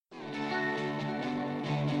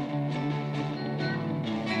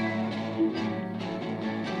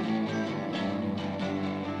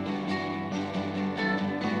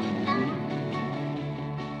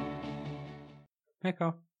Hey,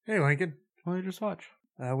 Kyle. Hey, Lincoln. What did you just watch?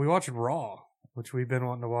 We watched Raw, which we've been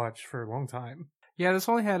wanting to watch for a long time. Yeah, this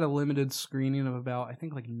only had a limited screening of about, I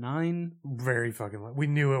think, like 9. Very fucking. We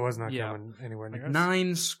knew it was not coming anywhere near like us.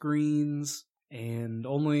 9 screens, and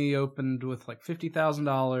only opened with like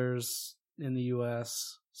 $50,000 in the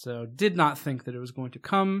U.S. So did not think that it was going to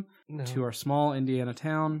come to our small Indiana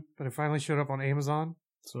town. But it finally showed up on Amazon.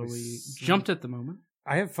 So we jumped at the moment.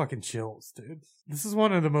 I have fucking chills, dude. This is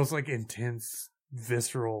one of the most like intense,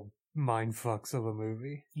 visceral mind fucks of a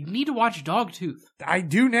movie. You need to watch Dogtooth. I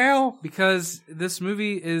do now. Because this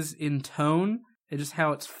movie is in tone, and just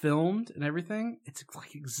how it's filmed and everything, it's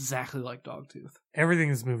like exactly like Dogtooth. Everything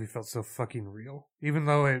in this movie felt so fucking real. Even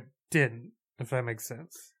though it didn't, if that makes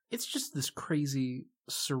sense. It's just this crazy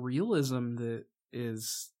surrealism that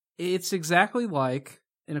is... It's exactly like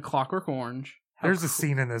in A Clockwork Orange. There's a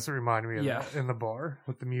scene in this that reminded me of that in the bar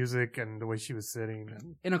with the music and the way she was sitting.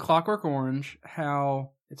 And... In A Clockwork Orange,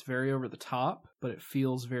 how it's very over the top, but it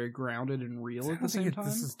feels very grounded and real at the same time.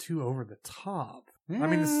 This is too over the top. I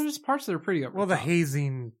mean, there's parts that are pretty over the top. Well, the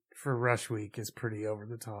hazing for Rush Week is pretty over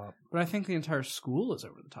the top. But I think the entire school is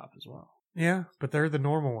over the top as well. Yeah, but they're the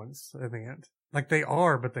normal ones at the end. Like, they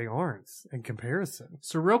are, but they aren't in comparison.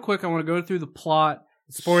 So real quick, I want to go through the plot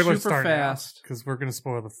Spoilers super fast. Because we're going to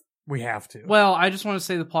spoil the... We have to. Well, I just want to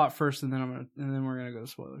say the plot first, and then we're gonna go to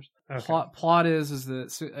spoilers. Okay. Plot is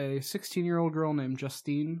that a 16-year-old girl named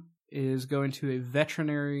Justine is going to a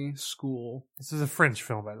veterinary school. This is a French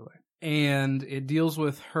film, by the way, and it deals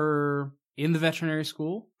with her in the veterinary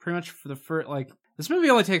school. Pretty much for the first this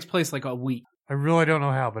movie only takes place like a week. I really don't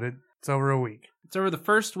know how, but it's over a week. It's over the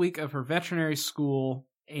first week of her veterinary school,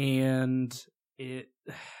 and it.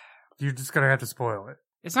 You're just gonna have to spoil it.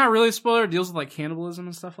 It's not really a spoiler. It deals with like cannibalism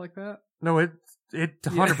and stuff like that. No, it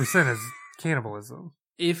 100% is cannibalism.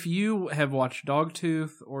 If you have watched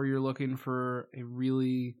Dogtooth, or you're looking for a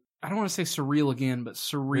really, I don't want to say surreal again, but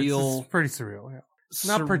surreal. It's pretty surreal, yeah. It's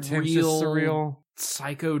not pretentious surreal.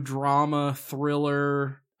 Psychodrama,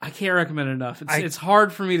 thriller. I can't recommend it enough. It's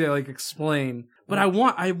hard for me to like explain. But I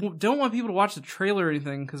don't want people to watch the trailer or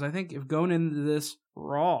anything, because I think if going into this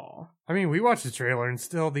raw. I mean, we watched the trailer, and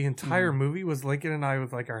still the entire movie was Lincoln and I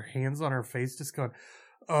with like our hands on our face, just going,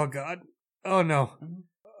 "Oh God, oh no,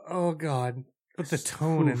 oh God." But the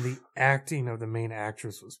tone and the acting of the main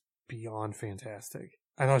actress was beyond fantastic.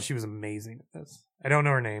 I thought she was amazing at this. I don't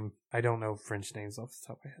know her name. I don't know French names off the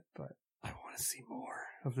top of my head, but I want to see more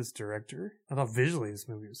of this director. I thought visually this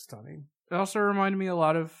movie was stunning. It also reminded me a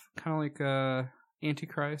lot of kind of like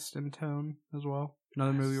Antichrist in tone as well.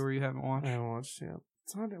 Another movie where you haven't watched. I haven't watched, yeah.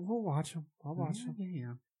 We'll watch them. I'll watch them.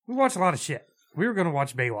 Yeah. We watch a lot of shit. We were going to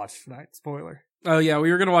watch Baywatch tonight. Spoiler. Oh, yeah.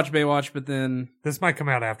 We were going to watch Baywatch, but then... This might come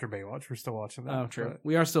out after Baywatch. We're still watching that. Oh, true.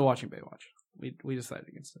 We are still watching Baywatch. We decided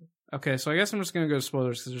against it. Okay, so I guess I'm just going to go to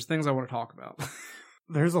spoilers because there's things I want to talk about.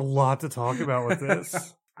 There's a lot to talk about with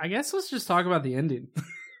this. I guess let's just talk about the ending.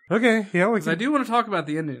 Okay, yeah. Because I do want to talk about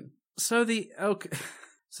the ending. So the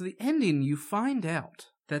ending, you find out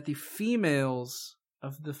that the females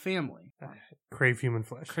of the family crave human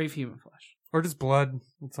flesh. Or just blood.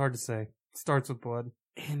 It's hard to say. It starts with blood.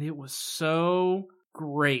 And it was so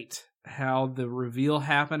great how the reveal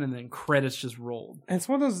happened and then credits just rolled. And it's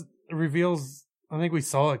one of those reveals, I think we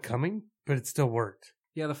saw it coming, but it still worked.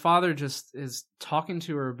 Yeah, the father just is talking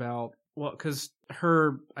to her about, well, because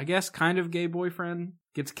her, I guess, kind of gay boyfriend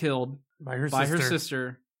gets killed by her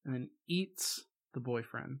sister and then eats the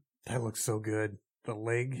boyfriend. That looks so good. The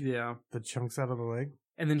leg. Yeah. The chunks out of the leg.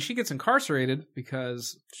 And then she gets incarcerated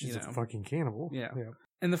because she's a fucking cannibal. Yeah.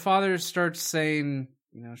 And the father starts saying,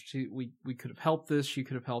 we could have helped this, she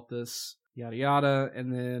could have helped this, yada yada,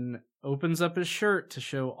 and then opens up his shirt to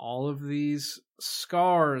show all of these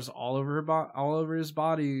scars all over his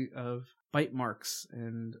body of bite marks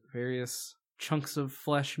and various chunks of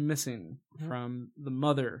flesh missing from the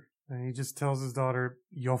mother. And he just tells his daughter,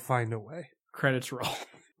 "You'll find a way." Credits roll.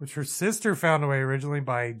 Which her sister found a way originally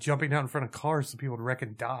by jumping out in front of cars so people would wreck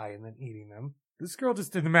and die and then eating them. This girl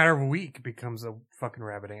just in a matter of a week becomes a fucking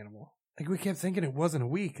rabid animal. Like, we kept thinking it wasn't a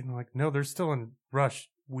week, and like, no, they're still in Rush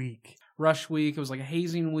Week. It was like a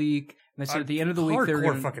hazing week. And they said at the end of the week they were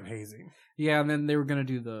hardcore fucking hazing. Yeah, and then they were going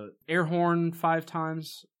to do the air horn 5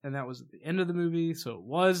 times, and that was at the end of the movie, so it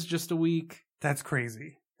was just a week. That's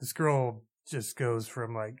crazy. This girl just goes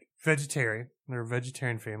from like vegetarian, they're a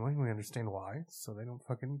vegetarian family, we understand why, so they don't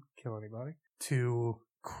fucking kill anybody, to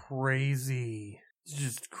crazy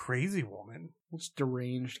woman. Just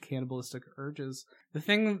deranged cannibalistic urges. The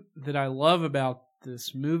thing that I love about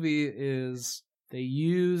this movie is they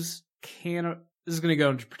use this is going to go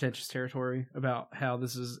into pretentious territory about how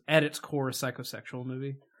this is at its core a psychosexual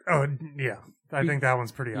movie. Oh, yeah. I think that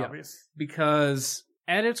one's pretty yeah. obvious. Because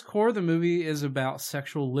at its core, the movie is about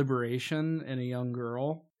sexual liberation in a young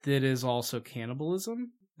girl that is also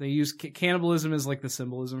cannibalism. They use cannibalism as like the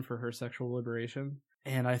symbolism for her sexual liberation.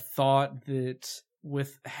 And I thought that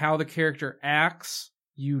with how the character acts,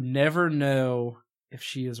 you never know if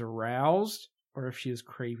she is aroused or if she is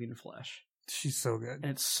craving flesh. She's so good. And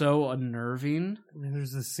it's so unnerving. I mean,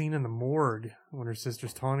 there's this scene in the morgue when her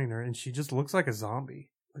sister's taunting her, and she just looks like a zombie.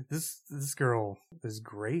 Like this girl is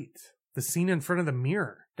great. The scene in front of the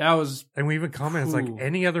mirror. That was... And we even commented, it's like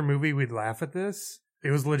any other movie we'd laugh at this.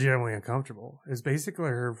 It was legitimately uncomfortable. It's basically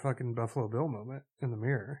her fucking Buffalo Bill moment in the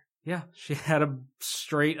mirror. Yeah, she had a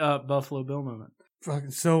straight up Buffalo Bill moment.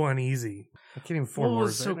 Fucking so uneasy. I can't even form What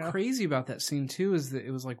words was so right now. crazy about that scene too is that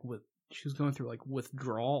it was like she was going through like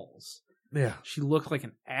withdrawals. Yeah. She looked like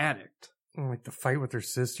an addict. And like the fight with her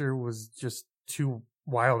sister was just two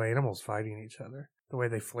wild animals fighting each other. The way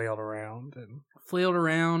they flailed around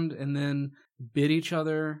and then bit each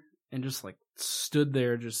other and just like stood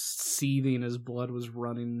there just seething as blood was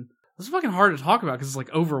running. It's fucking hard to talk about because it's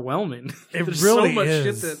like overwhelming. It There's really so much is.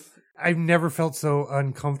 shit that I've never felt so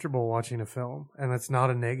uncomfortable watching a film, and that's not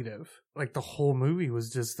a negative. Like the whole movie was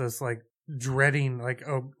just this like dreading, like,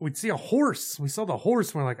 oh, we'd see a horse. We saw the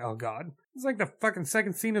horse and we're like, oh god. It's like the fucking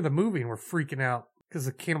second scene of the movie and we're freaking out because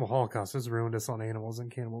the cannibal holocaust has ruined us on animals in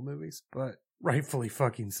cannibal movies. But rightfully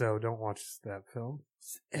fucking so, don't watch that film.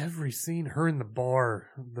 Every scene, her in the bar,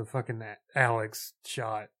 the fucking Alex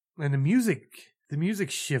shot, and the music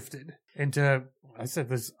shifted into, I said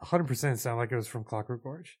this 100% sound like it was from Clockwork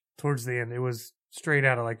Orange. Towards the end, it was straight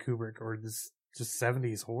out of like Kubrick or this just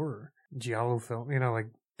 70s horror giallo film, you know, like.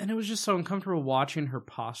 And it was just so uncomfortable watching her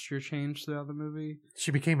posture change throughout the movie. She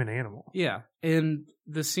became an animal. Yeah. And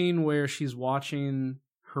the scene where she's watching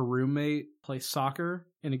her roommate play soccer,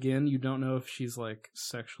 and again, you don't know if she's like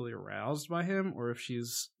sexually aroused by him or if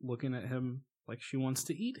she's looking at him like she wants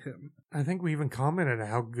to eat him. I think we even commented on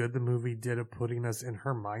how good the movie did at putting us in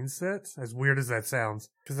her mindset, as weird as that sounds.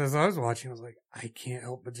 Because as I was watching, I was like, I can't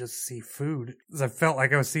help but just see food. Because I felt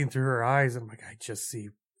like I was seeing through her eyes, and I'm like, I just see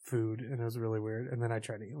food, and it was really weird. And then I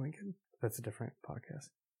tried to eat Lincoln. That's a different podcast.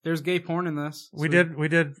 There's gay porn in this. We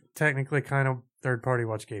did technically kind of third party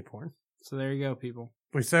watch gay porn. So there you go, people.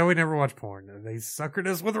 We said we never watch porn, and they suckered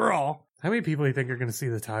us with Raw. How many people do you think are going to see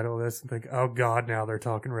the title of this and think, oh god, now they're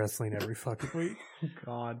talking wrestling every fucking week?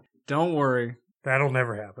 God. Don't worry. That'll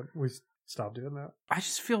never happen. We stop doing that. I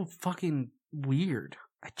just feel fucking weird.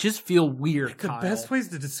 I just feel weird, Like, the Kyle. best ways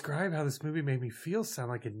to describe how this movie made me feel sound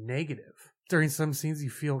like a negative. During some scenes, you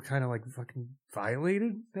feel kind of like fucking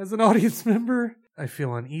violated as an audience member. I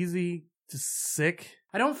feel uneasy, just sick.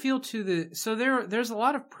 I don't feel so there's a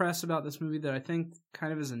lot of press about this movie that I think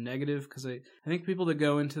kind of is a negative because I think people that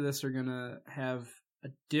go into this are gonna have a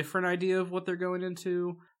different idea of what they're going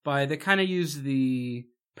into. They kind of use the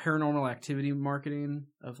Paranormal Activity marketing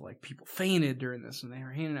of like people fainted during this and they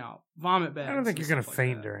were handing out vomit bags. I don't think you're gonna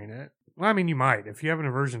faint during it. Well, I mean, you might. If you have an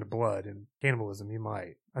aversion to blood and cannibalism, you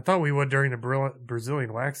might. I thought we would during the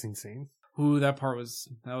Brazilian waxing scene. Ooh, that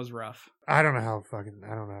was rough. I don't know how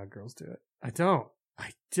girls do it. I don't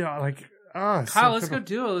like. Kyle, let's go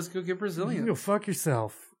do it. Let's go get Brazilian. You go fuck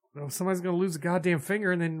yourself. Somebody's gonna lose a goddamn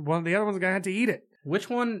finger, and then the other one's gonna have to eat it. Which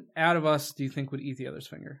one out of us do you think would eat the other's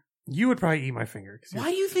finger? You would probably eat my finger.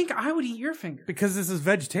 Why do you think I would eat your finger? Because this is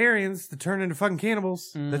vegetarians that turn into fucking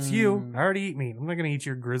cannibals. That's you. I already eat meat. I'm not gonna eat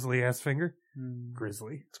your grizzly ass finger.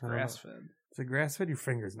 Grizzly. It's grass fed. Is it grass fed? Your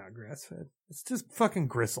finger's not grass fed. It's just fucking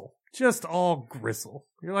gristle. Just all gristle.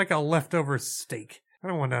 You're like a leftover steak. I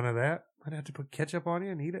don't want none of that. I'd have to put ketchup on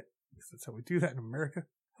you and eat it. Because that's how we do that in America.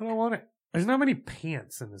 I don't want it. There's not many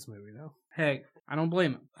pants in this movie, though. Hey, I don't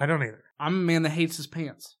blame him. I don't either. I'm a man that hates his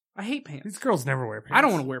pants. I hate pants. These girls never wear pants. I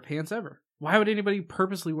don't want to wear pants ever. Why would anybody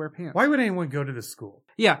purposely wear pants? Why would anyone go to this school?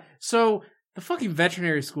 Yeah, so the fucking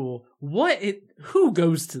veterinary school, who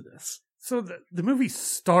goes to this? So the movie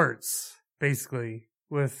starts, basically,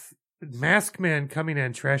 with masked men coming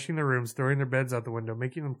in, trashing the rooms, throwing their beds out the window,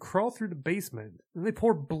 making them crawl through the basement. Then they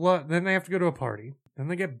pour blood. Then they have to go to a party. Then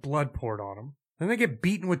they get blood poured on them. Then they get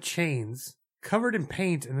beaten with chains, covered in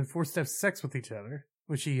paint, and then forced to have sex with each other.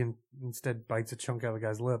 Which he instead bites a chunk out of the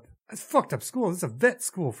guy's lip. That's fucked up school. This is a vet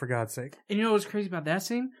school, for God's sake. And you know what's crazy about that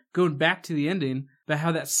scene? Going back to the ending, about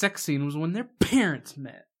how that sex scene was when their parents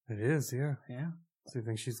met. It is, yeah. Yeah. So you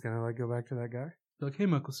think she's gonna go back to that guy? Like, hey,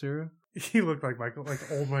 Michael Cera. He looked like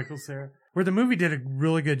old Michael Cera. Where the movie did a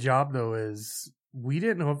really good job, though, is we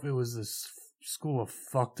didn't know if it was this school of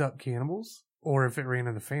fucked up cannibals or if it ran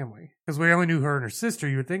in the family. Because we only knew her and her sister,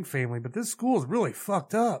 you would think family, but this school is really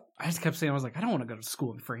fucked up. I just kept saying, I was like, I don't want to go to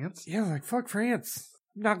school in France. Yeah, like, fuck France.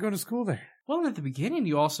 I'm not going to school there. Well, at the beginning,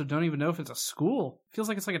 you also don't even know if it's a school. It feels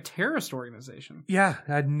like it's like a terrorist organization. Yeah,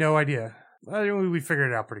 I had no idea. We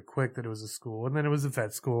figured it out pretty quick that it was a school, and then it was a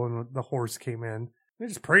vet school, and the horse came in. They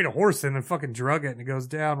just prayed a horse in and fucking drug it, and it goes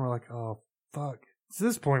down. We're like, oh, fuck. So at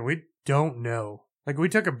this point, we don't know. Like, we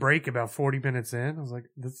took a break about 40 minutes in. I was like,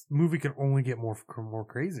 this movie could only get more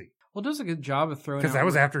crazy. Well, it does a good job of throwing out... Because that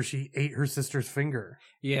was after she ate her sister's finger.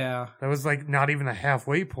 Yeah. That was, like, not even the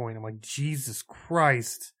halfway point. I'm like, Jesus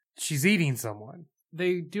Christ. She's eating someone.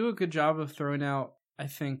 They do a good job of throwing out, I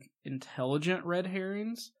think, intelligent red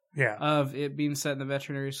herrings. Yeah. Of it being set in the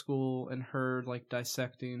veterinary school and her, like,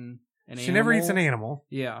 dissecting an animal. She never eats an animal.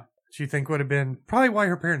 Yeah. She think would have been probably why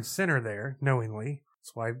her parents sent her there, knowingly.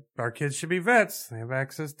 That's why our kids should be vets. They have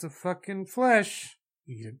access to fucking flesh.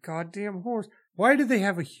 Eat a goddamn horse. Why did they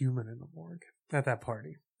have a human in the morgue at that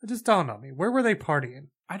party? It just dawned on me. Where were they partying?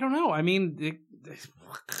 I don't know. I mean...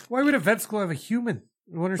 Why would a vet school have a human?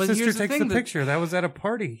 When her sister takes the picture, that was at a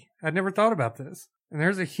party. I'd never thought about this. And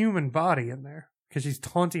there's a human body in there. Because she's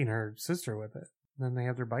taunting her sister with it. And then they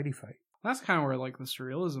have their bitey fight. That's kind of where, like, the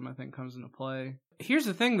surrealism, I think, comes into play. Here's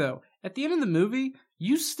the thing, though. At the end of the movie,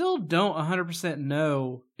 you still don't 100%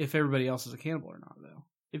 know if everybody else is a cannibal or not, though.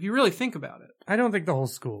 If you really think about it. I don't think the whole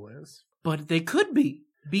school is. But they could be.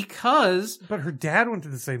 Because... But her dad went to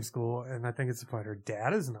the same school, and I think it's the point her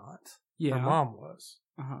dad is not. Yeah. Her mom was.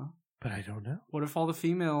 Uh-huh. But I don't know. What if all the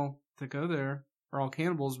female that go there are all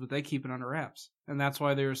cannibals, but they keep it under wraps? And that's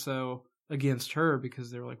why they were so against her, because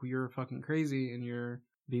they were like, well, you're fucking crazy, and you're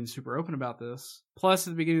being super open about this. Plus,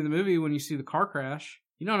 at the beginning of the movie, when you see the car crash,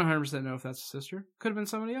 you don't 100% know if that's a sister. Could have been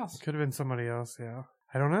somebody else. Could have been somebody else, yeah.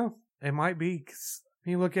 I don't know. It might be, because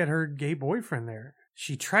you look at her gay boyfriend there.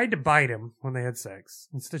 She tried to bite him when they had sex.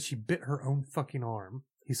 Instead, she bit her own fucking arm.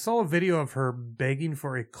 He saw a video of her begging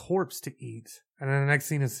for a corpse to eat. And then the next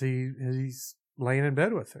scene is he's laying in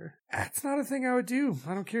bed with her. That's not a thing I would do.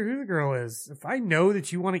 I don't care who the girl is. If I know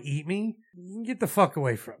that you want to eat me, you can get the fuck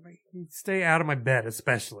away from me. You stay out of my bed,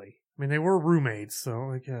 especially. I mean, they were roommates, so,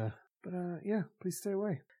 like, yeah, please stay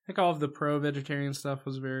away. I think all of the pro-vegetarian stuff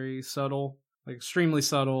was very subtle, like extremely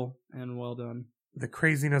subtle and well done. The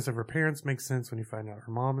craziness of her parents makes sense when you find out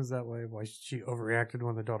her mom is that way. Why she overreacted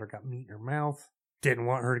when the daughter got meat in her mouth. Didn't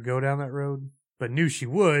want her to go down that road, but knew she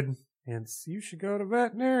would. And you should go to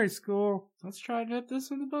veterinary school. Let's try to nip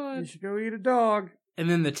this in the bud. You should go eat a dog. And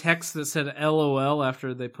then the text that said LOL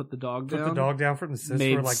after they put the dog down. Put the dog down from the sister.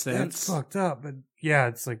 Made like, sense. That's fucked up. But yeah,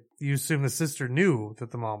 it's like you assume the sister knew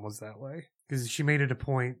that the mom was that way. Because she made it a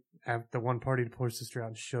point at the one party to pull her sister out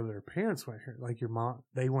and show that her parents went here. Like your mom,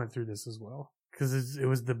 they went through this as well. Because it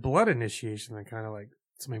was the blood initiation that kind of like,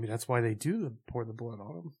 so maybe that's why they do pour the blood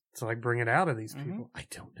on them. To like bring it out of these people. I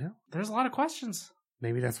don't know. There's a lot of questions.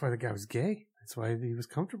 Maybe that's why the guy was gay. That's why he was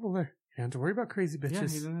comfortable there. He didn't have to worry about crazy bitches. Yeah,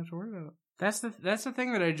 he didn't have to worry about it. That's the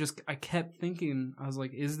thing that I kept thinking. I was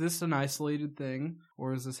like, is this an isolated thing?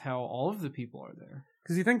 Or is this how all of the people are there?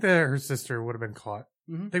 Because you think that her sister would have been caught.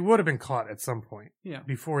 Mm-hmm. They would have been caught at some point. Yeah.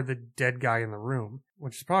 Before the dead guy in the room.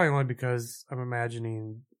 Which is probably only because I'm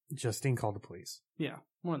imagining Justine called the police. Yeah,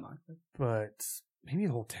 more than likely. But maybe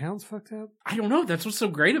the whole town's fucked up? I don't know. That's what's so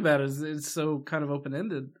great about it. Is it's so kind of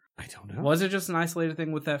open-ended. I don't know. Was it just an isolated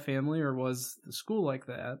thing with that family, or was the school like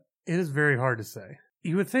that? It is very hard to say.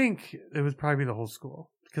 You would think it would probably be the whole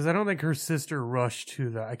school. Because I don't think her sister rushed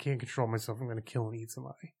to I can't control myself, I'm going to kill and eat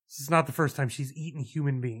somebody. This is not the first time she's eaten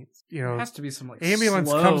human beings. You know, it has to be some like ambulance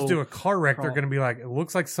slow comes to a car wreck, crawl. They're going to be like, it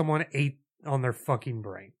looks like someone ate on their fucking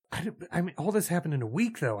brain. I mean, all this happened in a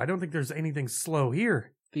week, though. I don't think there's anything slow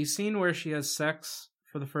here. The scene where she has sex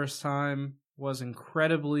for the first time was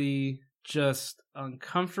incredibly just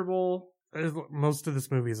uncomfortable. Most of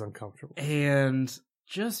this movie is uncomfortable. And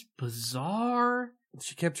just bizarre.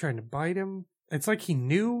 She kept trying to bite him. It's like he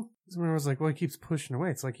knew. I was like, well, he keeps pushing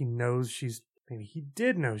away. It's like he knows maybe he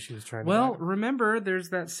did know she was trying to bite him. Remember, there's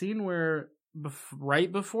that scene where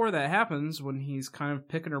right before that happens, when he's kind of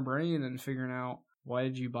picking her brain and figuring out, why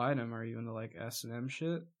did you bite him? Are you into like S&M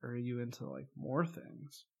shit? Or are you into like more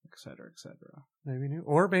things? Et cetera, et cetera. Maybe knew.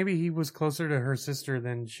 Or maybe he was closer to her sister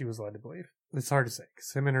than she was led to believe. It's hard to say,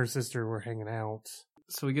 because him and her sister were hanging out.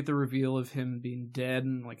 So we get the reveal of him being dead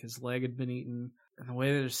and like his leg had been eaten. And the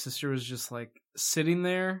way that his sister was just like sitting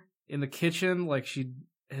there in the kitchen, like she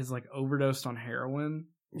has like overdosed on heroin.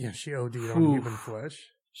 Yeah, she OD'd on human flesh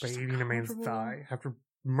by eating a man's thigh after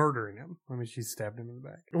murdering him. I mean, she stabbed him in the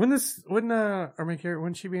back.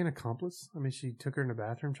 Wouldn't she be an accomplice? I mean, she took her in the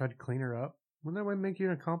bathroom, tried to clean her up. Wouldn't that make you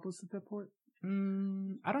an accomplice at that point? I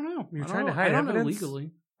don't know. You're trying to hide evidence? I don't know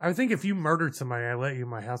legally. I would think if you murdered somebody, I let you in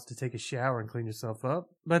my house to take a shower and clean yourself up.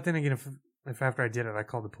 But then again, if after I did it, I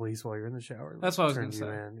called the police while you're in the shower. That's what I was going to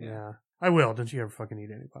say. Yeah. I will. Don't you ever fucking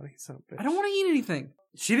eat anybody, son of a bitch. I don't want to eat anything.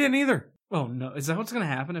 She didn't either. Oh, no. Is that what's going to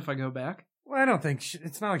happen if I go back? Well, I don't think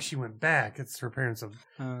it's not like she went back. It's her parents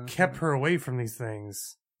have kept her away from these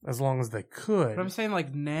things as long as they could. But I'm saying,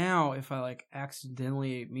 like, now, if I, like,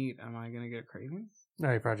 accidentally ate meat, am I going to get a craving? No,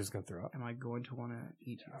 you're probably just going to throw up. Am I going to want to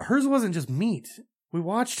eat it? Hers wasn't just meat. We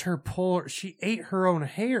watched her she ate her own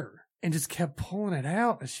hair and just kept pulling it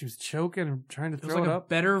out as she was choking and trying to throw it like up. A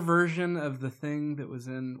better version of the thing that was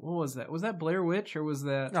in, what was that? Was that Blair Witch or was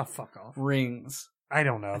that Oh, fuck off. Rings? I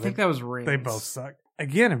don't know. I think that was Rings. They both suck.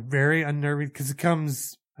 Again, very unnerving because it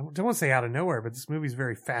comes, I don't want to say out of nowhere, but this movie's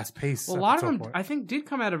very fast paced. Well, a lot of them, I think, did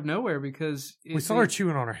come out of nowhere because we saw her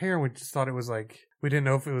chewing on her hair and we just thought it was like, we didn't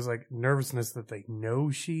know if it was like nervousness that they know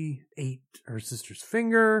she ate her sister's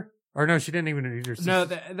finger. Or no, she didn't even eat her sister's. No,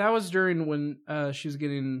 that was during when she was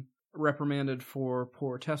getting reprimanded for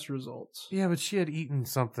poor test results. Yeah, but she had eaten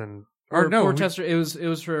something. Or no, poor test. It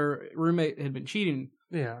was her roommate had been cheating.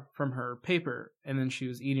 Yeah. From her paper, and then she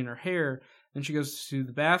was eating her hair. Then she goes to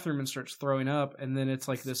the bathroom and starts throwing up, and then it's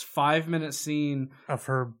like this 5-minute scene of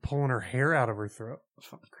her pulling her hair out of her throat. It was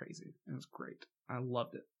fucking crazy. It was great. I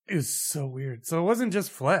loved it. It was so weird. So it wasn't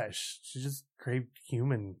just flesh. She just craved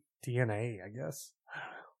human DNA, I guess. I don't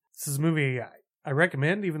know. This is a movie I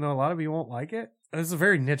recommend, even though a lot of you won't like it. There's a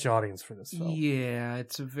very niche audience for this film. Yeah,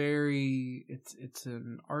 it's an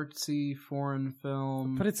artsy foreign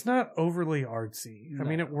film. But it's not overly artsy. No. I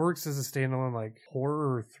mean, it works as a standalone, like,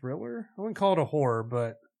 horror or thriller. I wouldn't call it a horror,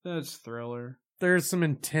 but... It's thriller. There's some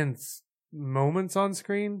intense moments on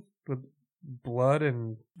screen with blood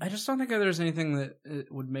and... I just don't think there's anything that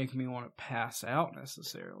it would make me want to pass out,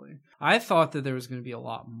 necessarily. I thought that there was going to be a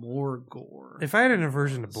lot more gore. If I had an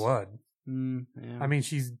aversion to blood... yeah. I mean,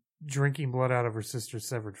 she's drinking blood out of her sister's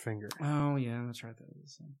severed finger. Oh, yeah, that's right. That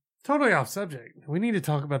is totally off subject. We need to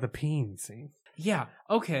talk about the peeing scene. Yeah,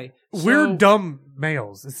 okay. We're dumb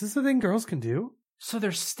males. Is this a thing girls can do? So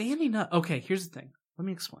they're standing up. Okay, here's the thing. Let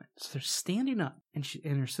me explain. So they're standing up, and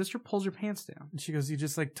her sister pulls her pants down. And she goes, you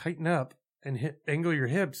just like tighten up and angle your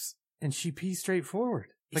hips, and she pees straight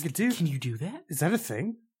forward. Like a dude. Can you do that? Is that a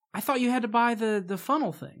thing? I thought you had to buy the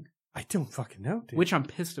funnel thing. I don't fucking know, dude. Which I'm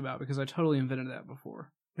pissed about because I totally invented that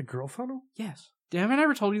before. The girl funnel? Yes. Haven't I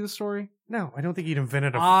ever told you the story? No, I don't think you'd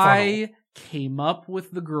invented a funnel. I came up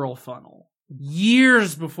with the girl funnel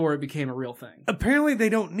years before it became a real thing. Apparently they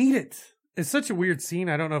don't need it. It's such a weird scene.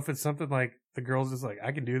 I don't know if it's something like the girl's just like,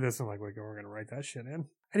 I can do this. I'm like, we're going to write that shit in.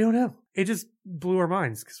 I don't know. It just blew our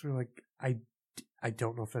minds because we're like, I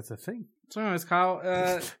don't know if that's a thing. So anyways, Kyle,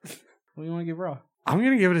 what do you want to give Raw? I'm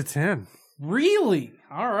going to give it a 10. Really?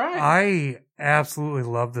 All right. I absolutely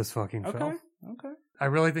love this fucking film. Okay. I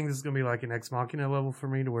really think this is going to be like an Ex Machina level for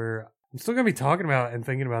me to where I'm still going to be talking about and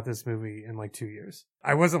thinking about this movie in like 2 years.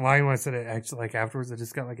 I wasn't lying when I said it actually, like afterwards, I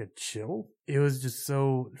just got like a chill. It was just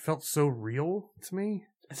it felt so real to me.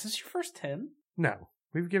 Is this your first 10? No.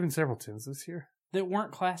 We've given several 10s this year. That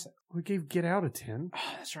weren't classic. We gave Get Out a 10. Oh,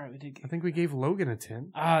 that's right, we did. I think we gave Logan a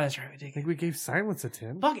 10. Oh, that's right, we did. I think we gave Silence a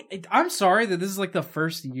 10. Fuck it. I'm sorry that this is like the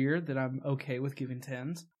first year that I'm okay with giving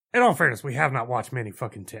 10s. In all fairness, we have not watched many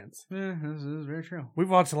fucking 10s. Yeah, this is very true. We've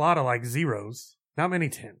watched a lot of like zeros. Not many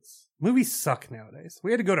 10s. Movies suck nowadays.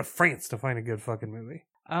 We had to go to France to find a good fucking movie.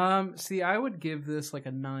 See, I would give this like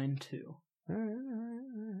a 9.2.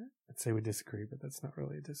 I'd say we disagree, but that's not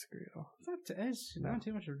really a disagree at all. It's not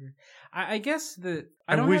too much of a... I guess that...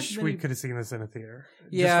 I wish we could have seen this in a theater.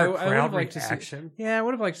 Yeah, I would have liked to see. Yeah, I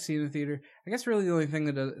would have liked to see it in the theater. I guess really the only thing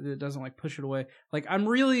that doesn't like push it away. Like I'm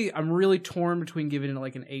really torn between giving it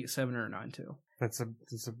like an 8.7 or a 9.2. That's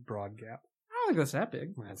a broad gap. I don't think that's that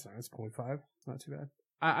big. That's not. It's 0.5. Not too bad.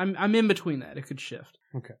 I'm in between that. It could shift.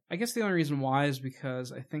 Okay. I guess the only reason why is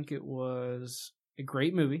because I think it was a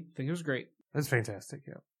great movie. I think it was great. That's fantastic.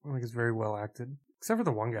 Yeah, I think it's very well acted, except for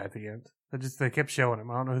the one guy at the end. They kept showing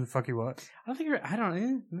him. I don't know who the fuck he was.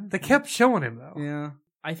 They kept showing him though. Yeah,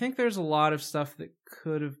 I think there's a lot of stuff that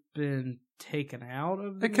could have been taken out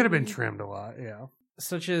of the It could have been trimmed a lot. Yeah.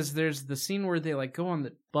 Such as there's the scene where they like go on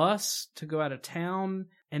the bus to go out of town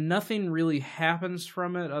and nothing really happens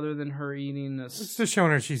from it other than her eating this. It's just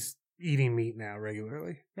showing her she's eating meat now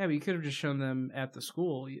regularly. Yeah, but you could have just shown them at the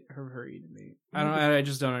school her eating meat. I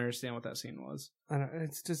just don't understand what that scene was.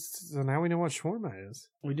 It's just so now we know what shawarma is.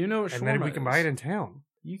 We do know what shawarma is. And then we can buy it in town.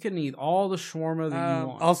 You can eat all the shawarma that you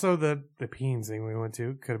want. Also, the peeing scene we went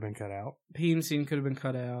to could have been cut out. Peeing scene could have been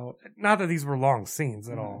cut out. Not that these were long scenes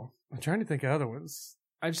at all. I'm trying to think of other ones.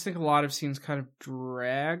 I just think a lot of scenes kind of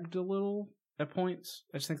dragged a little at points.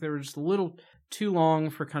 I just think they were just a little too long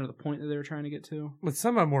for kind of the point that they were trying to get to. But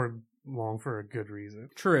some of them were long for a good reason.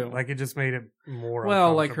 True. Like it just made it more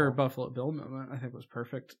well, like her Buffalo Bill moment, I think was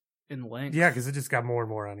perfect. in length. Yeah, because it just got more and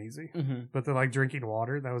more uneasy. Mm-hmm. But the like drinking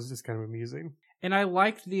water, that was just kind of amusing. And I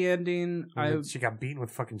liked the ending. She got beaten with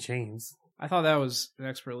fucking chains. I thought that was an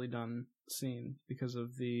expertly done scene because of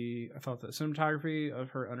I thought the cinematography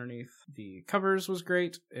of her underneath the covers was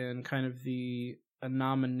great, and kind of the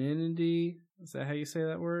anonymity, is that how you say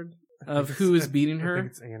that word? Of who is beating her? I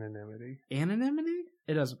think it's anonymity. Anonymity?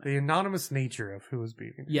 It doesn't matter. The anonymous nature of who is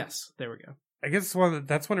beating her. Yes, there we go. I guess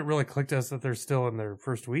that's when it really clicked to us that they're still in their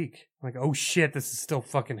first week. Like, oh shit, this is still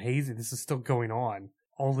fucking hazy. This is still going on.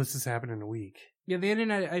 All this has happened in a week. Yeah, the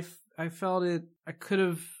ending, I felt it, I could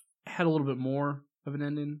have had a little bit more of an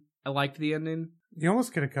ending. I liked the ending. You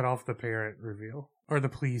almost could have cut off the parent reveal. Or the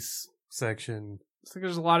police section. It's like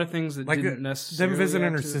there's a lot of things that like didn't necessarily... Them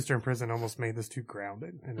visiting her sister in prison almost made this too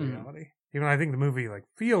grounded in reality. Even though I think the movie like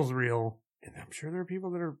feels real, and I'm sure there are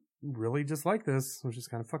people that are really just like this, which is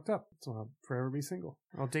kind of fucked up. So I'll forever be single.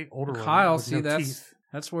 I'll date older women. Kyle, with see, no teeth.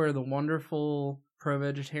 that's where the wonderful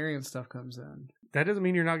pro-vegetarian stuff comes in. That doesn't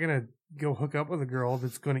mean you're not going to go hook up with a girl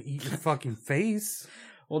that's going to eat your fucking face.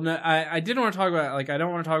 Well, no, I didn't want to talk about, like, I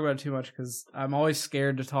don't want to talk about it too much because I'm always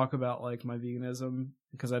scared to talk about, like, my veganism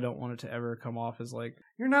because I don't want it to ever come off as, like,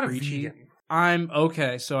 you're not preachy. a vegan. I'm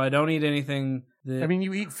okay, so I don't eat anything that... I mean,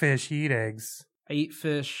 you eat fish, you eat eggs. I eat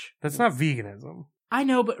fish. That's not veganism. I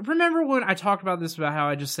know, but remember when I talked about this, about how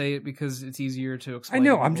I just say it because it's easier to explain? I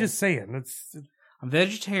know, I'm just saying. I'm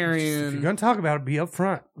vegetarian. If you're going to talk about it, be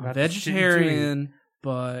upfront. I'm vegetarian,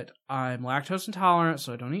 but I'm lactose intolerant,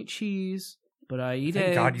 so I don't eat cheese. But I eat eggs.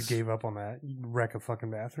 Thank God you gave up on that. You wreck a fucking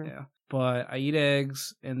bathroom. Yeah. But I eat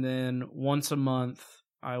eggs, and then once a month,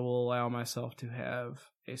 I will allow myself to have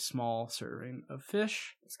a small serving of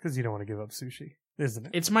fish. It's because you don't want to give up sushi, isn't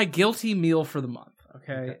it? It's my guilty meal for the month,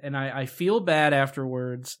 okay? And I feel bad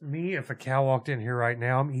afterwards. Me, if a cow walked in here right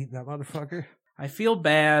now, I'm eating that motherfucker. I feel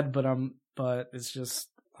bad, but it's just...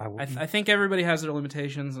 I think everybody has their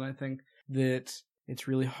limitations, and I think that it's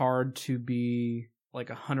really hard to be... like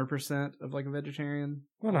 100% of like a vegetarian.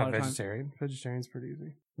 Well, not vegetarian. Vegetarian's pretty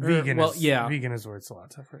easy. Vegan is where it's a lot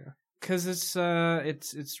tougher. Yeah. Because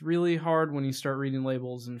it's really hard when you start reading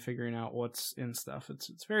labels and figuring out what's in stuff.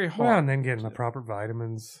 It's very hard. Well, and then getting the proper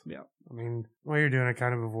vitamins. Yeah. I mean, while you're doing it,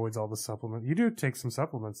 kind of avoids all the supplements. You do take some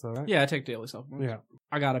supplements though, right? Yeah, I take daily supplements. Yeah.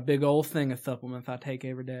 I got a big old thing of supplements I take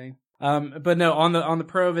every day. But no, on the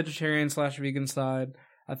pro-vegetarian / vegan side,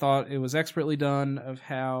 I thought it was expertly done of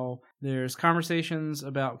how there's conversations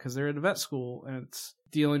about, because they're at a vet school, and it's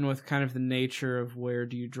dealing with kind of the nature of where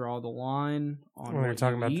do you draw the line on what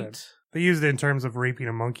talking you about eat. that. They used it in terms of raping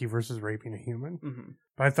a monkey versus raping a human. Mm-hmm.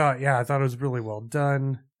 But I thought it was really well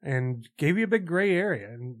done and gave you a big gray area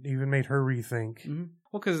and even made her rethink. Mm-hmm.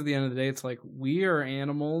 Well, because at the end of the day, it's like, we are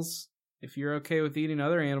animals. If you're okay with eating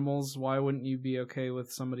other animals, why wouldn't you be okay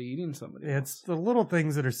with somebody eating somebody else? It's the little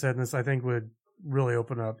things that are said in this, I think, would really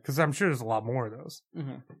open up, because I'm sure there's a lot more of those.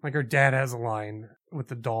 Mm-hmm. Like her dad has a line with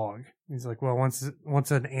the dog. He's like, well, once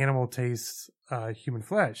an animal tastes human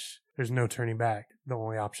flesh, there's no turning back. The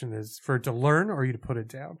only option is for it to learn or you to put it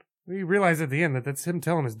down. We realize at the end that that's him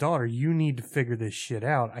telling his daughter, you need to figure this shit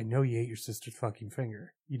out. I know you ate your sister's fucking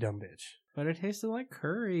finger, you dumb bitch. But it tasted like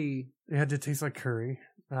curry. It had to taste like curry.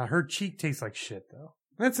 Her cheek tastes like shit, though.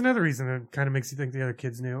 That's another reason it kind of makes you think the other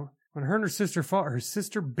kids knew. When her and her sister fought, her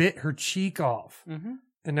sister bit her cheek off. Mm-hmm.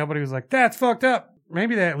 And nobody was like, that's fucked up.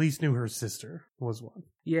 Maybe they at least knew her sister was one.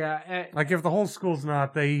 Yeah. Like if the whole school's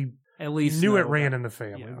not, they at least knew it ran in the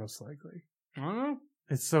family, yeah. most likely. I don't know.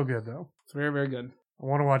 It's so good, though. It's very, very good. I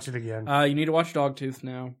want to watch it again. You need to watch Dogtooth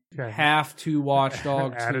now. Okay. Have to watch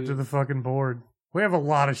Dogtooth. Add it to the fucking board. We have a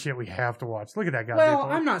lot of shit we have to watch. Look at that guy. Well,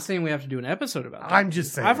 I'm not saying we have to do an episode about it. I'm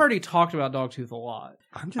just saying. I've already talked about Dogtooth a lot.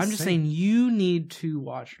 I'm just saying you need to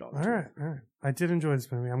watch Dogtooth. All right. I did enjoy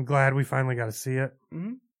this movie. I'm glad we finally got to see it.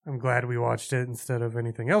 Mm-hmm. I'm glad we watched it instead of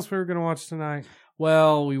anything else we were going to watch tonight.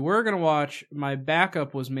 Well, we were going to watch, my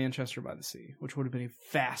backup was Manchester by the Sea, which would have been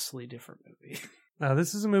a vastly different movie.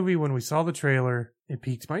 This is a movie, when we saw the trailer, it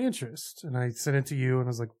piqued my interest. And I sent it to you and I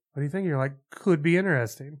was like, what do you think? You're like, could be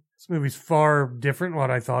interesting. This movie's far different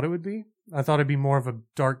what I thought it would be. I thought it'd be more of a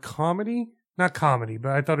dark comedy. Not comedy,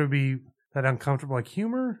 but I thought it would be that uncomfortable like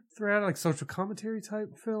humor throughout, like social commentary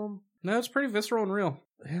type film. No, it's pretty visceral and real.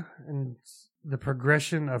 Yeah, and the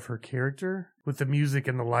progression of her character with the music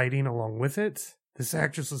and the lighting along with it. This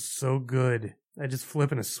actress was so good at just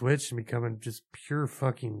flipping a switch and becoming just pure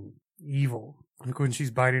fucking evil. Like when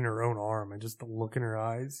she's biting her own arm and just the look in her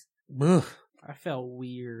eyes. Ugh. I felt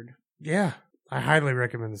weird. Yeah, I highly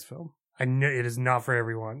recommend this film. I know it is not for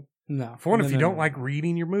everyone. No. For one, if you don't like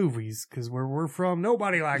reading your movies, because where we're from,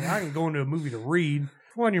 nobody I can go into a movie to read.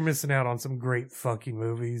 For one, you're missing out on some great fucking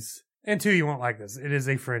movies. And 2, you won't like this. It is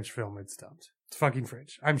a French film. It's dubbed. It's fucking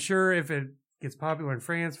French. I'm sure if it gets popular in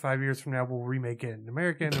France, 5 years from now, we'll remake it in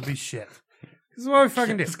America and it'll be shit. This is what we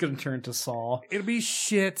fucking do. It's gonna turn to Saw. It'll be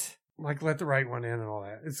shit. Like, Let the Right One In and all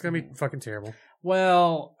that. It's gonna be fucking terrible.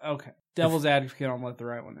 Well, okay. Devil's advocate on Let the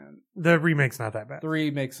Right One In. The remake's not that bad. The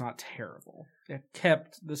remake's not terrible. It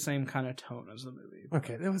kept the same kind of tone as the movie.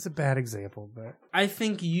 Okay, that was a bad example, but I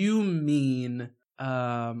think you mean,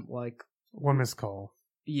 like... One Missed Call.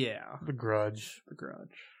 Yeah. The Grudge. The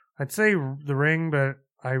Grudge. I'd say The Ring, but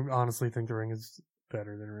I honestly think The Ring is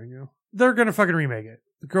better than Ringo. They're gonna fucking remake it.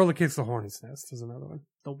 The Girl That Kicks the Hornet's Nest is another one.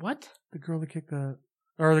 The what? The Girl That Kicked the...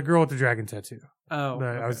 Or The Girl with the Dragon Tattoo. Oh.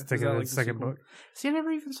 I was thinking of like the second book. See, I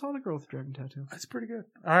never even saw The Girl with the Dragon Tattoo. That's pretty good.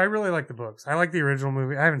 I really like the books. I like the original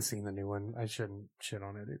movie. I haven't seen the new one. I shouldn't shit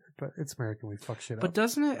on it either. But it's American. We fuck shit up. But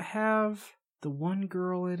doesn't it have the one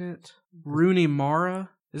girl in it? Rooney Mara?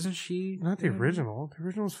 Isn't she? Not the original. The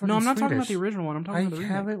original's fucking No, I'm not talking Swedish. about the original one. I'm talking about the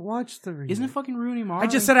remake. I haven't watched the remake. Isn't it fucking Rooney Mara? I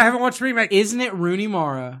just said I haven't watched the remake. Isn't it Rooney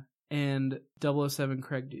Mara and 007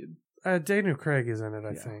 Craig dude? Daniel Craig is in it,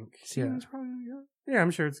 I think. See, it's probably gonna be good. Yeah,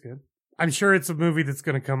 I'm sure it's good. I'm sure it's a movie that's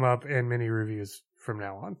going to come up in many reviews from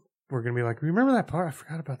now on. We're going to be like, remember that part? I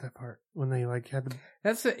forgot about that part. When they like had the...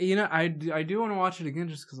 That's it. You know, I do want to watch it again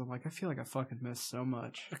just because I'm like, I feel like I fucking missed so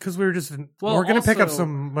much. Because we were just... Well, we're going to pick up also- so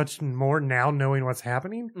much more now knowing what's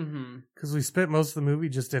happening. Mm-hmm. Because we spent most of the movie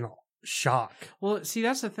just in shock. Well, see,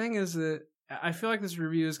 that's the thing is that I feel like this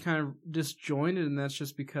review is kind of disjointed, and that's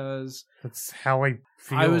just because That's how I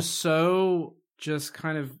feel. I was so just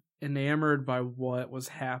kind of enamored by what was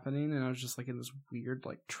happening, and I was just like in this weird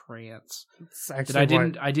like trance It's that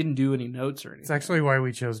actually I didn't do any notes or anything. It's actually why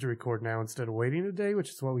we chose to record now instead of waiting a day, which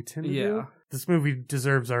is what we tend to Yeah. do. This movie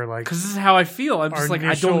deserves our like... because this is how I feel. I'm our just like I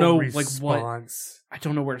initial don't know like what response. I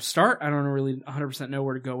don't know where to start. I don't really 100% know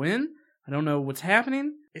where to go in. I don't know what's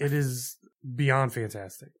happening. It is beyond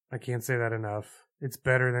fantastic. I can't say that enough. It's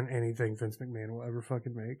better than anything Vince McMahon will ever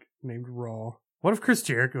fucking make, named Raw. What if Chris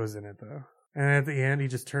Jericho is in it, though? And at the end, he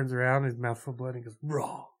just turns around, his mouth full of blood, and goes,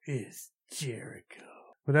 Raw is Jericho.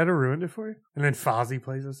 Would that have ruined it for you? And then Fozzy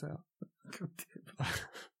plays us out.